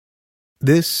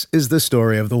This is the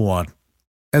story of the one.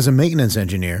 As a maintenance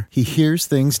engineer, he hears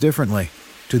things differently.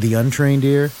 To the untrained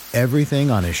ear,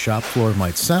 everything on his shop floor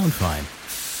might sound fine,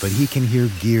 but he can hear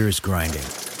gears grinding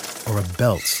or a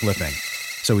belt slipping.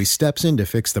 So he steps in to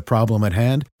fix the problem at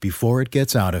hand before it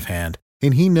gets out of hand.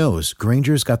 And he knows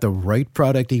Grainger's got the right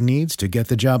product he needs to get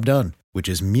the job done, which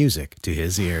is music to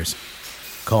his ears.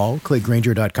 Call, click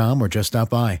Grainger.com, or just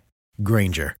stop by.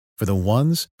 Grainger, for the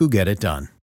ones who get it done.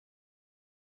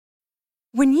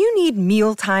 When you need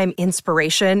mealtime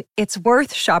inspiration, it's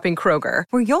worth shopping Kroger,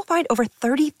 where you'll find over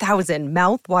 30,000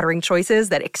 mouth-watering choices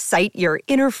that excite your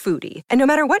inner foodie. And no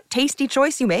matter what tasty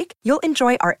choice you make, you'll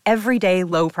enjoy our everyday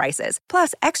low prices,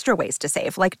 plus extra ways to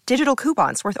save, like digital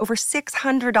coupons worth over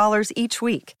 $600 each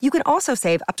week. You can also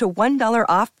save up to $1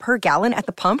 off per gallon at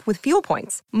the pump with fuel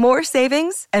points. More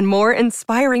savings and more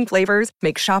inspiring flavors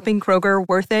make shopping Kroger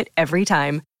worth it every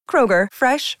time. Kroger,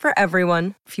 fresh for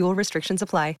everyone. Fuel restrictions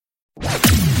apply.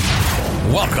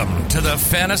 Welcome to the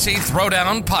Fantasy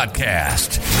Throwdown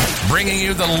Podcast, bringing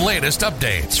you the latest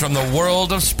updates from the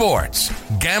world of sports,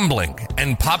 gambling,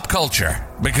 and pop culture.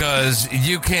 Because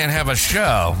you can't have a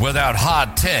show without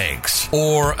hot takes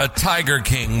or a Tiger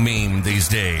King meme these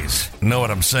days. Know what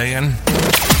I'm saying?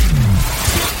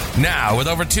 Now, with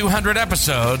over 200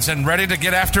 episodes and ready to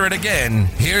get after it again,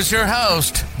 here's your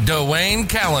host, Dwayne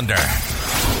Callender.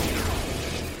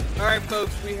 All right,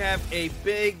 folks, we have a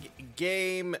big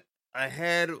game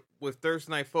ahead with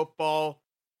Thursday Night Football.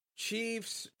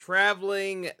 Chiefs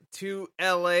traveling to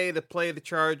LA to play the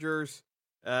Chargers.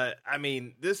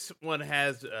 This one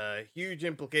has huge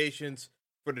implications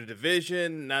for the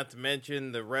division, not to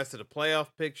mention the rest of the playoff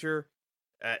picture.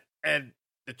 And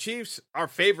the Chiefs are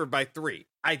favored by 3.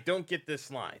 I don't get this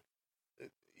line.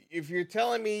 If you're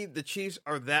telling me the Chiefs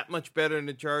are that much better than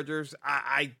the Chargers,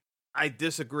 I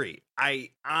disagree. I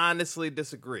honestly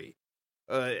disagree.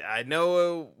 I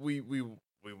know we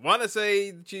want to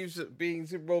say the Chiefs being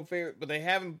Super Bowl favorite, but they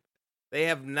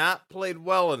have not played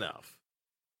well enough.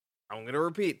 I'm going to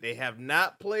repeat, they have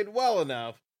not played well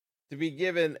enough to be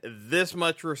given this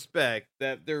much respect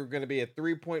that they're going to be a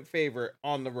 3-point favorite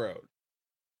on the road.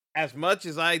 As much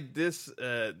as I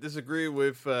disagree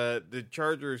with the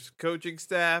Chargers coaching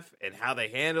staff and how they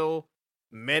handle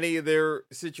many of their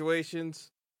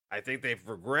situations, I think they've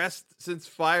regressed since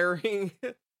firing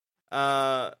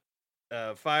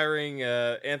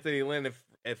Anthony Lynn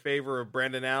in favor of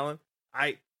Brandon Allen.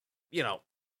 I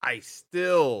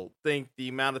still think the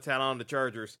amount of talent on the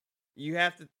Chargers, you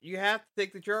have to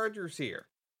take the Chargers here.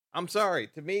 I'm sorry.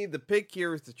 To me, the pick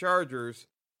here is the Chargers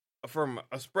from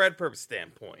a spread purpose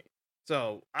standpoint.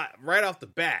 So right off the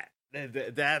bat,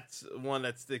 that's one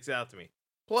that sticks out to me.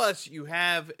 Plus, you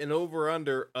have an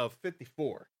over-under of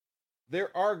 54.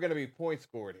 There are going to be points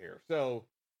scored here. So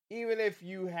even if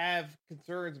you have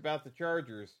concerns about the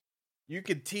Chargers, you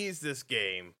could tease this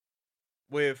game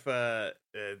with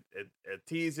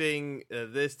teasing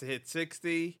this to hit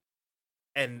 60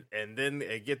 and then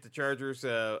get the Chargers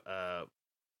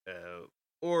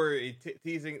or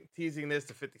teasing this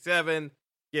to 57,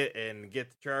 get the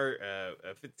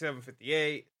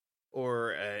 57-58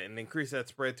 or and increase that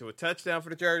spread to a touchdown for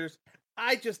the Chargers.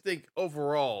 I just think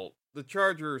overall the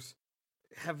Chargers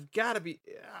have got to be.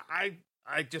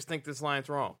 I just think this line's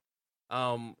wrong.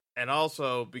 And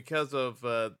also because of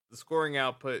the scoring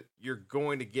output you're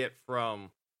going to get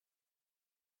from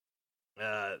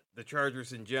the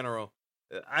Chargers in general,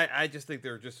 I just think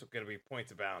there are just going to be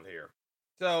points abound here.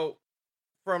 So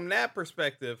from that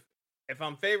perspective, if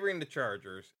I'm favoring the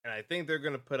Chargers and I think they're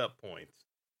going to put up points,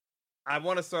 I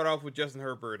want to start off with Justin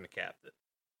Herbert and the captain.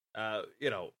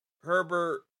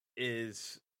 Herbert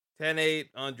is 10-8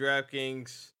 on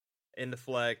DraftKings in the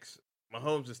flex.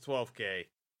 Mahomes is 12K.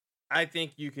 I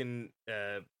think you can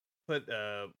put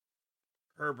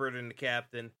Herbert in the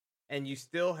captain, and you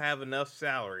still have enough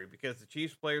salary because the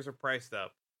Chiefs players are priced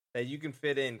up that you can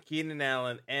fit in Keenan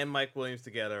Allen and Mike Williams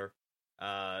together.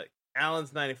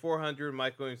 Allen's 9,400,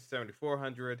 Mike Williams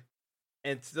 7,400,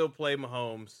 and still play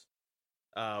Mahomes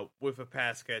with a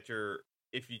pass catcher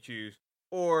if you choose.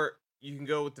 Or you can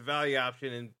go with the value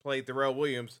option and play Darrell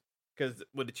Williams, because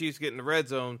when the Chiefs get in the red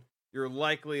zone, you're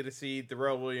likely to see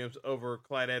Darrell Williams over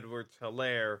Clyde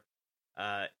Edwards-Helaire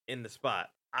in the spot.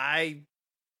 I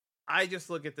just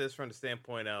look at this from the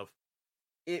standpoint of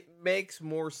it makes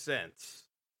more sense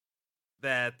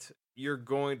that you're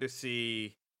going to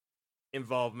see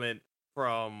involvement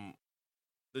from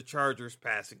the Chargers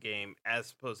passing game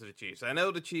as opposed to the Chiefs. I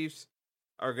know the Chiefs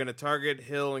are going to target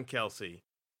Hill and Kelsey,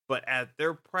 but at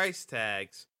their price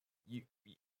tags,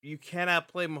 you cannot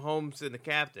play Mahomes in the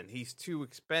captain. He's too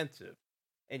expensive.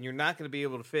 and you're not going to be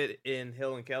able to fit in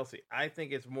Hill and Kelsey. I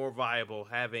think it's more viable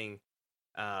having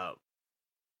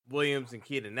Williams and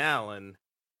Keenan Allen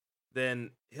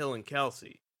than Hill and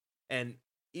Kelsey. And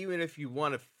even if you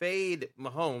want to fade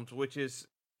Mahomes, which is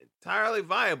entirely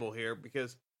viable here,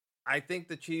 because I think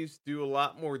the Chiefs do a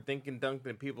lot more dink and dunk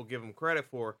than people give them credit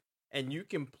for, and you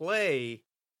can play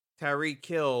Tyreek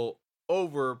Hill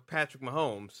over Patrick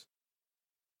Mahomes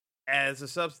as a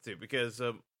substitute, because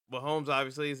Mahomes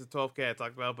obviously is the 12K I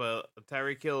talked about, but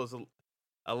Tyreek Hill is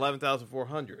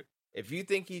 11,400. If you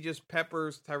think he just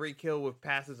peppers Tyreek Hill with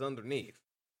passes underneath,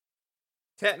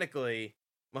 technically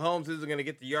Mahomes isn't going to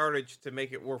get the yardage to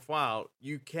make it worthwhile.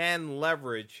 You can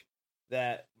leverage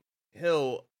that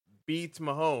Hill beats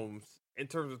Mahomes in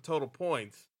terms of total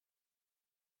points,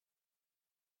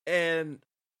 and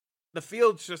the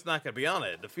field's just not going to be on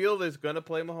it. The field is going to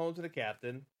play Mahomes to the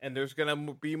captain, and there's going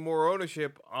to be more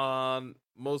ownership on,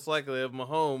 most likely, of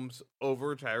Mahomes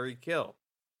over Tyreek Hill.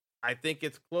 I think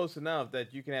it's close enough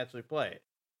that you can actually play it.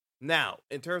 Now,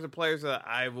 in terms of players that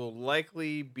I will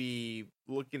likely be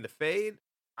looking to fade,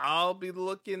 I'll be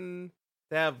looking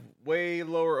to have way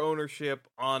lower ownership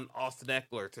on Austin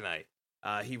Eckler tonight.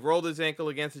 He rolled his ankle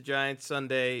against the Giants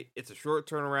Sunday. It's a short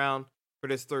turnaround for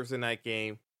this Thursday night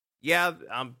game. Yeah,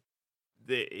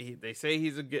 they say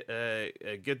he's a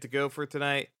good to go for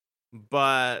tonight,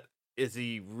 but is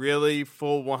he really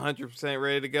full 100%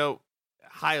 ready to go?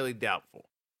 Highly doubtful.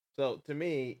 So to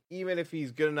me, even if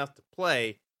he's good enough to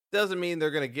play, doesn't mean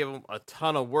they're going to give him a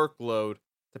ton of workload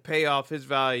to pay off his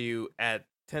value at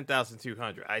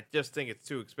 10,200. I just think it's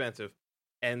too expensive.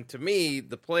 And to me,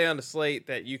 the play on the slate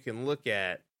that you can look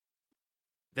at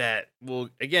that will,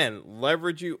 again,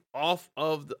 leverage you off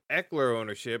of the Eckler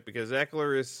ownership, because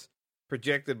Eckler is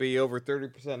projected to be over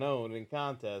 30% owned in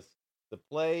contests. The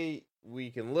play we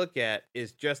can look at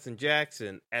is Justin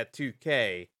Jackson at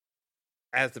 2K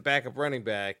as the backup running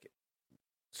back,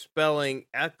 spelling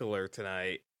Eckler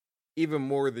tonight even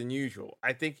more than usual.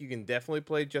 I think you can definitely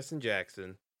play Justin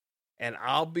Jackson, and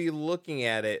I'll be looking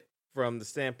at it from the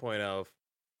standpoint of,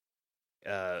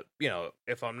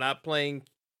 if I'm not playing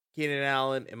Keenan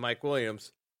Allen and Mike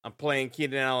Williams, I'm playing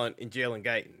Keenan Allen and Jalen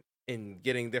Guyton and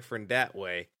getting different that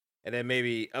way. And then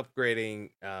maybe upgrading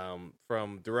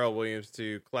from Darrell Williams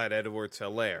to Clyde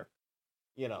Edwards-Helaire.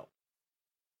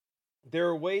 There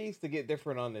are ways to get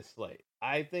different on this slate.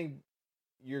 I think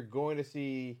you're going to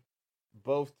see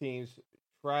both teams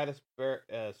try to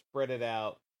spread it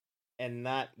out and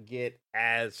not get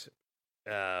as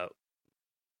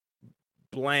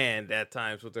bland at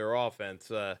times with their offense.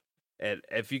 And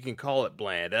if you can call it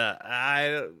bland,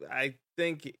 I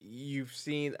think you've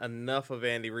seen enough of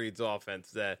Andy Reid's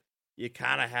offense that you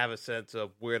kind of have a sense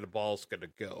of where the ball's going to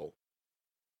go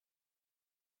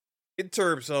in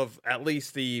terms of at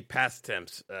least the pass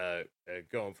attempts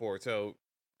going forward. So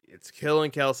it's Hill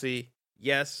and Kelsey.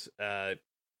 Yes,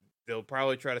 they'll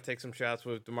probably try to take some shots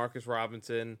with Demarcus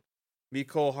Robinson.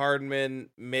 Mecole Hardman,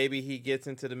 maybe he gets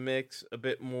into the mix a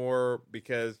bit more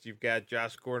because you've got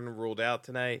Josh Gordon ruled out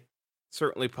tonight.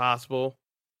 Certainly possible.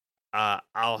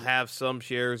 I'll have some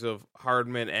shares of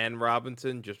Hardman and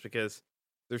Robinson just because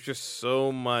there's just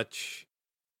so much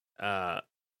offensive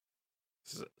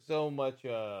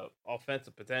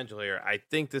potential here. I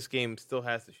think this game still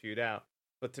has to shoot out.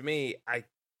 But to me, I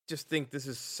just think this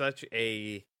is such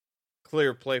a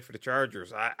clear play for the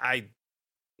Chargers.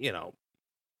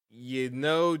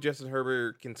 Justin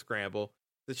Herbert can scramble.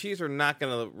 The Chiefs are not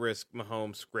going to risk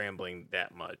Mahomes scrambling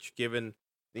that much, given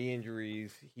the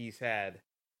injuries he's had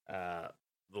the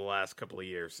last couple of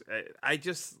years. I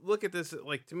just look at this,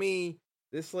 like, to me,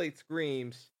 this slate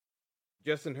screams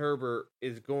Justin Herbert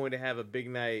is going to have a big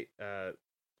night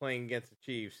playing against the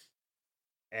Chiefs.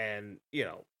 And,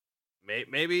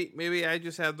 maybe I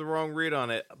just have the wrong read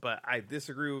on it, but I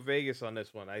disagree with Vegas on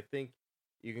this one. I think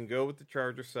you can go with the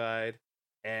Charger side,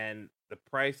 and the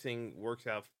pricing works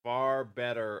out far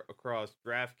better across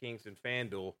DraftKings and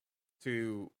FanDuel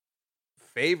to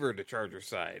favor the Charger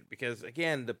side, because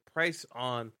again, the price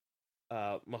on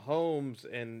Mahomes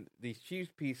and these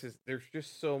Chiefs pieces, there's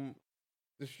just so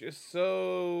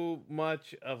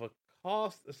much of a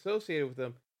cost associated with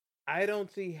them. I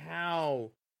don't see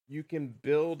how you can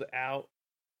build out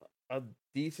a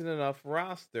decent enough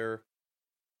roster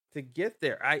to get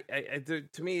there.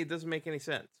 To me, it doesn't make any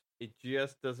sense. It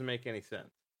just doesn't make any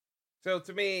sense. So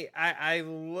to me, I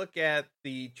look at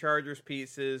the Chargers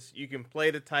pieces. You can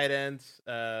play the tight ends.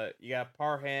 You got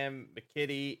Parham,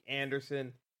 McKitty,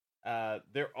 Anderson.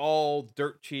 They're all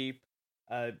dirt cheap.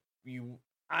 I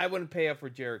wouldn't pay up for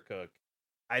Jared Cook.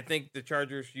 I think the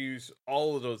Chargers use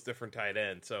all of those different tight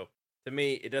ends. So to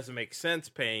me, it doesn't make sense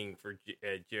paying for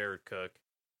Jared Cook.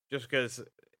 just because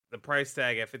the price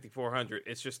tag at $5,400,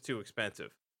 it's just too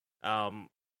expensive.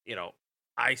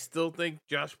 I still think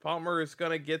Josh Palmer is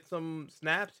going to get some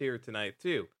snaps here tonight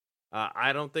too.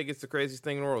 I don't think it's the craziest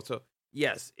thing in the world. So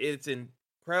yes, it's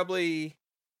incredibly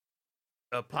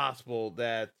possible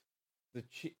that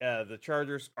the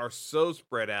Chargers are so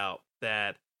spread out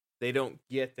that they don't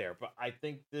get there. But I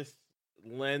think this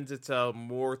lends itself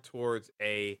more towards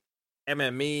a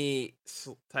MME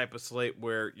type of slate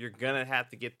where you're going to have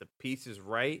to get the pieces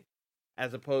right,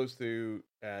 as opposed to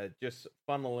just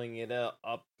funneling it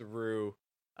up through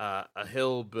a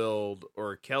Hill build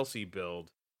or a Kelsey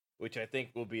build, which I think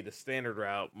will be the standard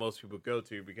route most people go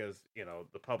to because,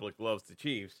 the public loves the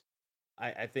Chiefs.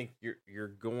 I think you're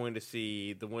going to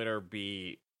see the winner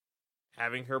be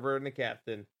having Herbert in the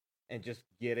captain and just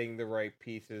getting the right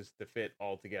pieces to fit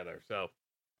all together. So,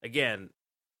 again,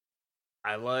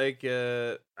 I like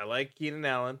Keenan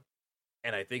Allen,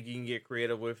 and I think you can get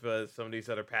creative with some of these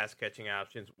other pass catching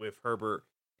options with Herbert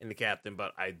in the captain.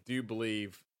 But I do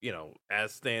believe,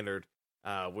 as standard,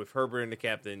 with Herbert in the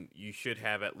captain, you should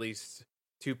have at least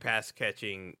 2 pass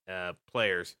catching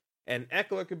players. And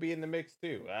Eckler could be in the mix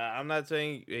too. I'm not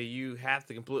saying you have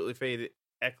to completely fade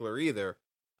Eckler either,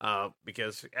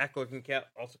 because Eckler can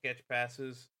also catch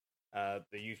passes.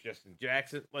 They use Justin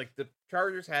Jackson. Like, the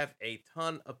Chargers have a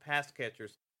ton of pass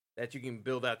catchers that you can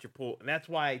build out your pool. And that's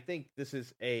why I think this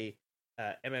is a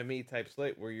MME type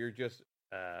slate where you're just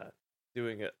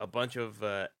doing a bunch of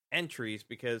entries,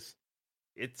 because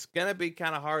it's going to be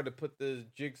kind of hard to put the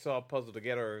jigsaw puzzle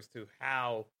together as to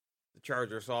how the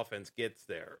Chargers offense gets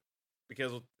there.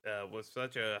 Because with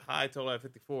such a high total at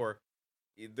 54,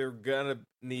 they're going to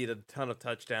need a ton of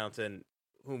touchdowns, and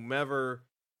whomever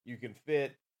you can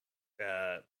fit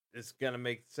is going to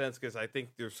make sense, because I think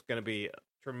there's going to be a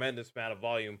tremendous amount of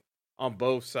volume on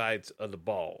both sides of the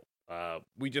ball.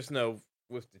 We just know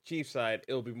with the Chiefs side,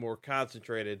 it'll be more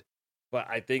concentrated, but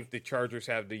I think the Chargers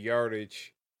have the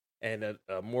yardage and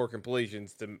more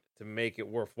completions to make it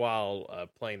worthwhile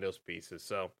playing those pieces.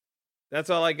 So that's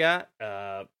all I got.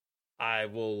 I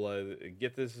will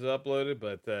get this uploaded,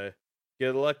 but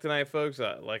good luck tonight, folks.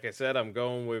 Like I said, I'm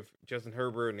going with Justin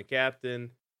Herbert and the captain,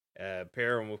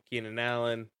 pair him with Keenan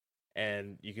Allen,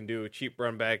 and you can do a cheap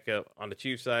run back on the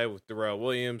Chiefs side with Darrell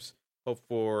Williams. Hope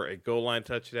for a goal line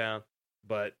touchdown,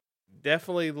 but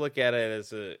definitely look at it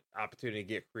as an opportunity to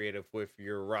get creative with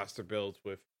your roster builds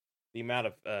with the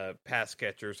amount of pass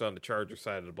catchers on the Charger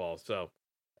side of the ball. So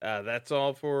that's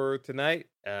all for tonight.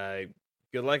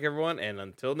 Good luck, everyone, and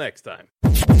until next time.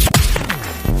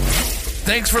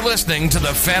 Thanks for listening to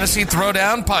the Fantasy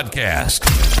Throwdown Podcast.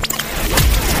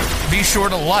 Be sure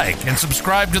to like and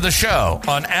subscribe to the show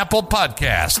on Apple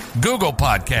Podcasts, Google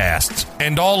Podcasts,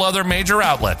 and all other major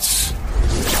outlets.